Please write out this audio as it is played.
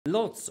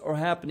Lots are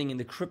happening in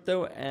the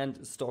crypto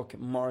and stock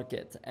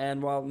market.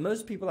 And while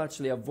most people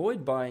actually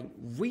avoid buying,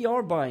 we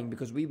are buying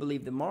because we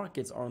believe the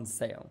markets are on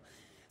sale.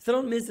 So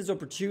don't miss this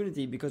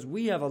opportunity because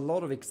we have a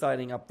lot of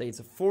exciting updates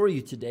for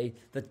you today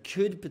that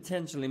could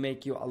potentially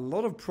make you a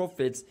lot of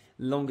profits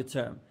longer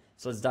term.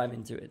 So let's dive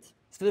into it.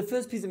 So the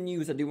first piece of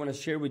news I do want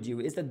to share with you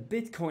is that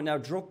Bitcoin now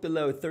dropped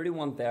below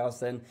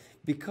 31,000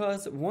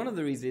 because one of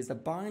the reasons is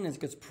that Binance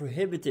gets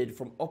prohibited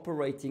from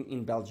operating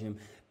in Belgium.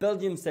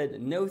 Belgium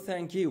said, no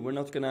thank you, we're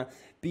not going to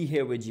be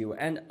here with you.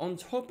 And on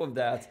top of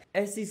that,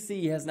 SEC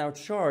has now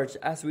charged,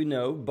 as we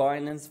know,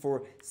 Binance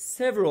for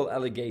several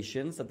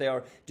allegations that they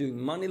are doing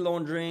money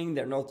laundering,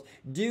 they're not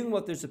doing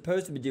what they're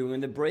supposed to be doing,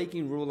 and they're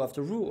breaking rule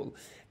after rule.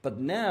 But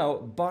now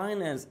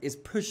Binance is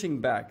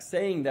pushing back,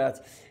 saying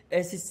that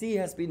SEC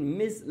has been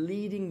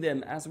misleading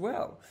them as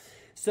well.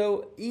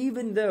 So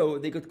even though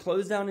they got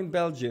closed down in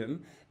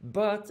Belgium,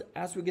 but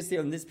as we can see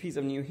on this piece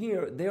of news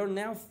here, they are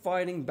now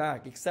fighting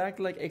back,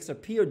 exactly like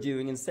XRP are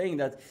doing, and saying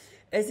that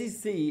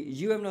SEC,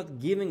 you have not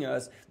given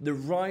us the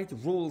right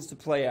rules to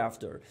play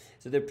after.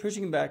 So they're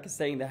pushing back,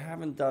 saying they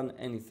haven't done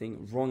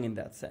anything wrong in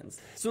that sense.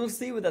 So we'll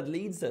see where that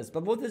leads us.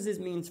 But what does this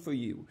mean for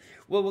you?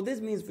 Well, what this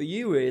means for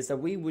you is that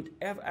we would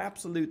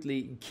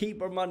absolutely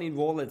keep our money in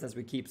wallets, as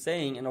we keep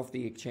saying, and off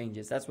the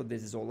exchanges. That's what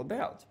this is all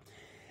about.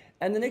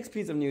 And the next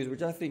piece of news,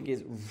 which I think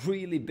is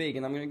really big,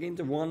 and I'm going to get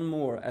into one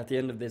more at the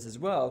end of this as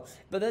well,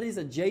 but that is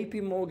that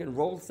JPMorgan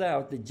rolls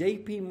out the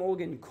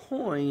JPMorgan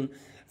Coin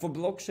for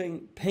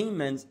blockchain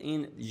payments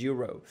in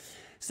Euro.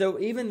 So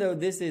even though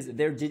this is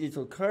their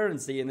digital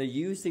currency and they're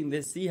using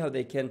this to see how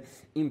they can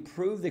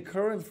improve the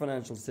current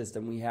financial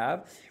system we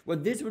have,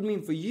 what this would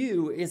mean for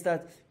you is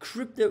that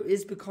crypto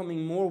is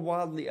becoming more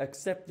widely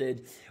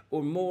accepted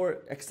or more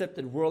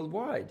accepted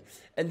worldwide.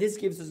 And this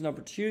gives us an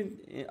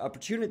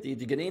opportunity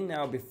to get in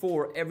now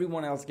before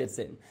everyone else gets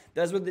in.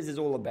 That's what this is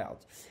all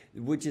about.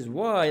 Which is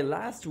why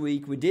last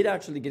week we did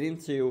actually get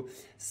into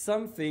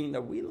something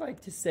that we like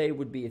to say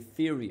would be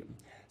Ethereum.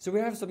 So we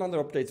have some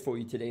other updates for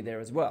you today there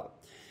as well.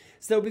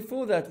 So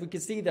before that, we can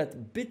see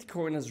that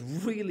Bitcoin has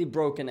really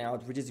broken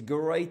out, which is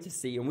great to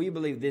see. And we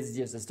believe this is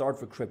just a start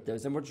for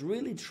cryptos. And what's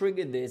really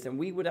triggered this, and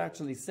we would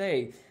actually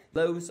say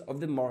those of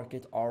the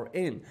market are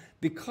in,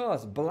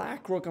 because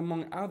BlackRock,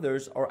 among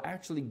others, are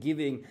actually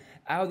giving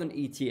out an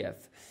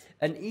ETF.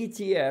 An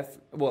ETF,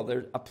 well,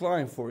 they're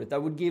applying for it,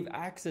 that would give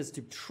access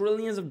to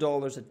trillions of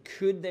dollars that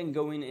could then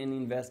go in and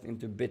invest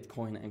into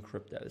Bitcoin and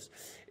cryptos.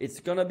 It's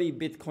going to be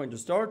Bitcoin to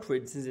start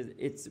with, since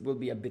it will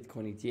be a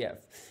Bitcoin ETF.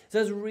 So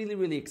that's really,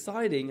 really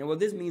exciting. And what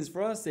this means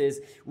for us is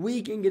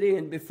we can get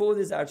in before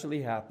this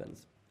actually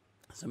happens.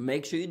 So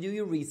make sure you do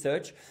your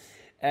research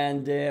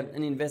and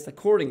invest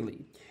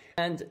accordingly.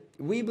 And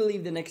we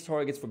believe the next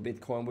targets for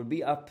Bitcoin would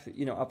be up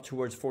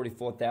towards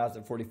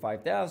 44,000,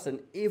 45,000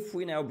 if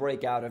we now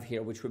break out of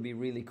here, which would be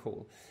really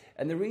cool.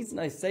 And the reason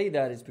I say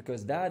that is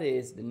because that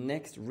is the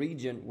next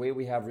region where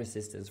we have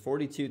resistance,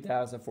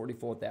 42,000,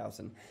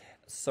 44,000,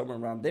 somewhere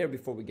around there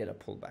before we get a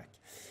pullback.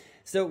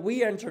 So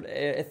we entered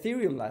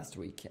Ethereum last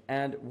week,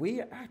 and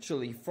we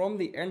actually, from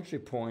the entry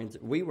point,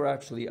 we were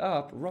actually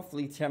up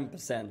roughly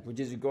 10%,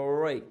 which is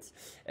great.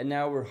 And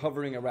now we're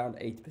hovering around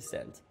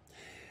 8%.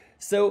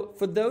 So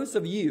for those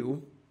of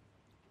you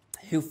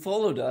who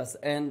followed us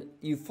and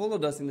you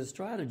followed us in the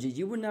strategy,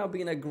 you will now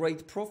be in a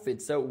great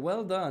profit. So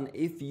well done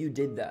if you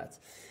did that.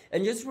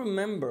 And just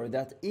remember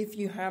that if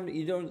you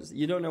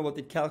don't know what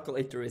the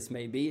calculator is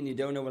maybe, and you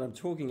don't know what I'm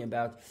talking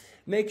about,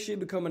 make sure you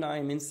become an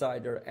IM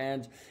Insider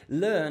and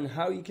learn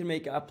how you can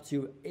make up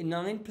to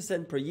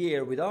 9% per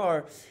year with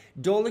our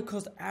dollar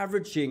cost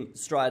averaging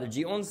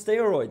strategy on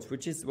steroids,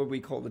 which is what we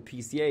call the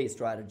PCA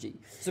strategy.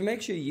 So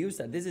make sure you use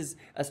that. This is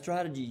a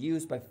strategy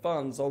used by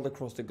funds all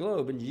across the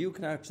globe, and you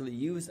can actually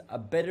use a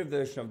better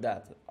version of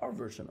that, our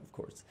version of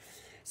course.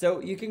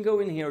 So you can go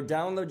in here,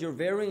 download your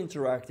very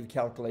interactive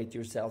calculator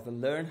yourself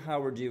and learn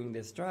how we're doing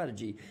this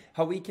strategy,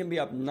 how we can be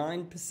up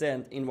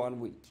 9% in 1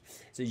 week.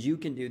 So you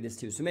can do this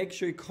too. So make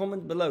sure you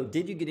comment below.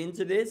 Did you get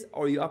into this?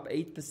 Are you up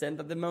 8%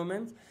 at the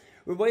moment?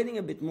 We're waiting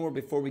a bit more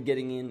before we're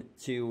getting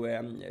into,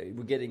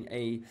 we're getting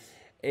a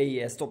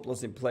stop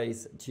loss in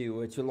place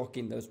to lock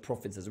in those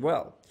profits as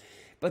well.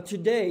 But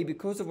today,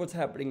 because of what's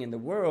happening in the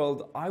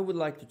world, I would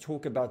like to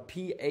talk about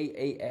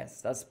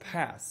PAAS, that's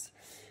PAS.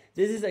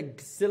 This is a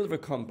silver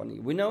company.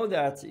 We know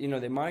that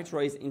they might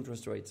raise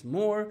interest rates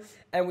more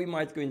and we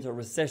might go into a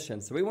recession.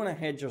 So we want to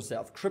hedge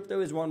ourselves.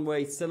 Crypto is one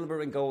way,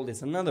 silver and gold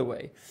is another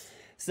way.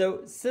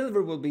 So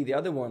silver will be the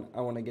other one I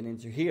want to get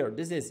into here.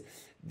 This is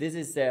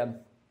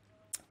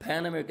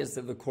Pan American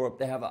Silver Corp.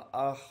 They have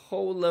a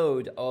whole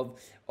load of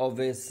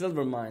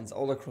silver mines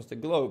all across the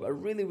globe. A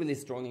really, really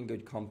strong and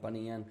good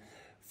company. And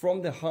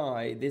from the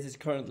high, this is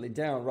currently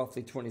down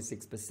roughly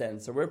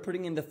 26%. So we're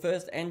putting in the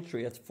first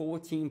entry at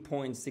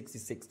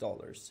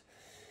 $14.66.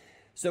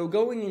 So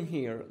going in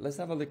here, let's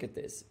have a look at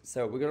this.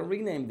 So we're going to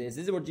rename this.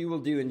 This is what you will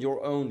do in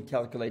your own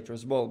calculator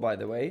as well, by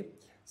the way.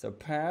 So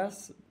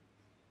PAS,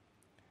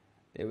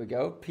 there we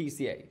go,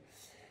 PCA.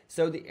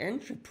 So the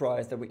entry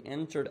price that we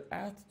entered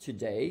at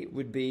today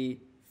would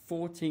be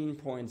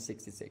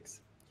 14.66.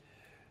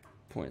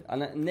 point.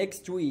 And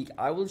next week,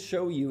 I will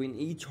show you in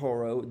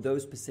eToro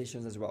those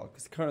positions as well,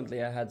 because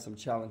currently I had some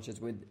challenges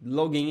with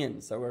logging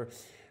in, so we're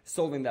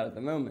solving that at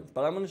the moment.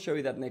 But I'm going to show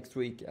you that next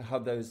week, how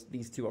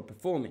these two are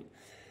performing.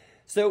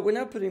 So we're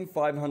now putting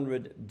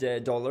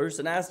 $500,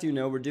 and as you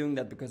know, we're doing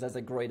that because that's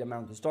a great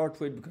amount to start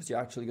with, because you're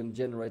actually going to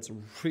generate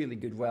some really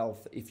good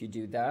wealth if you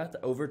do that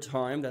over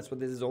time. That's what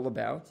this is all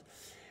about,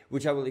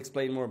 which I will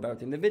explain more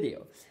about in the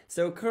video.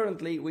 So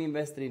currently we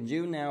invested in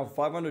June now,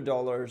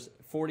 $500,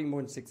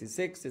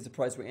 14.66 is the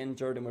price we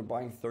entered, and we're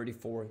buying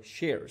 34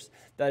 shares.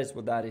 That is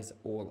what that is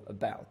all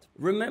about.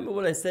 Remember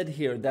what I said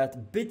here,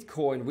 that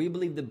Bitcoin, we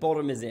believe the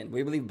bottom is in.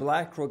 We believe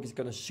BlackRock is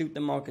going to shoot the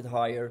market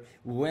higher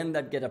when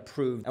that get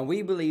approved. And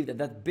we believe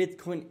that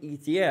Bitcoin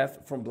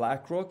ETF from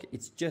BlackRock,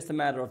 it's just a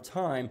matter of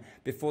time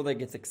before that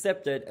gets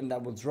accepted, and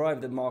that will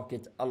drive the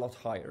market a lot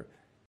higher.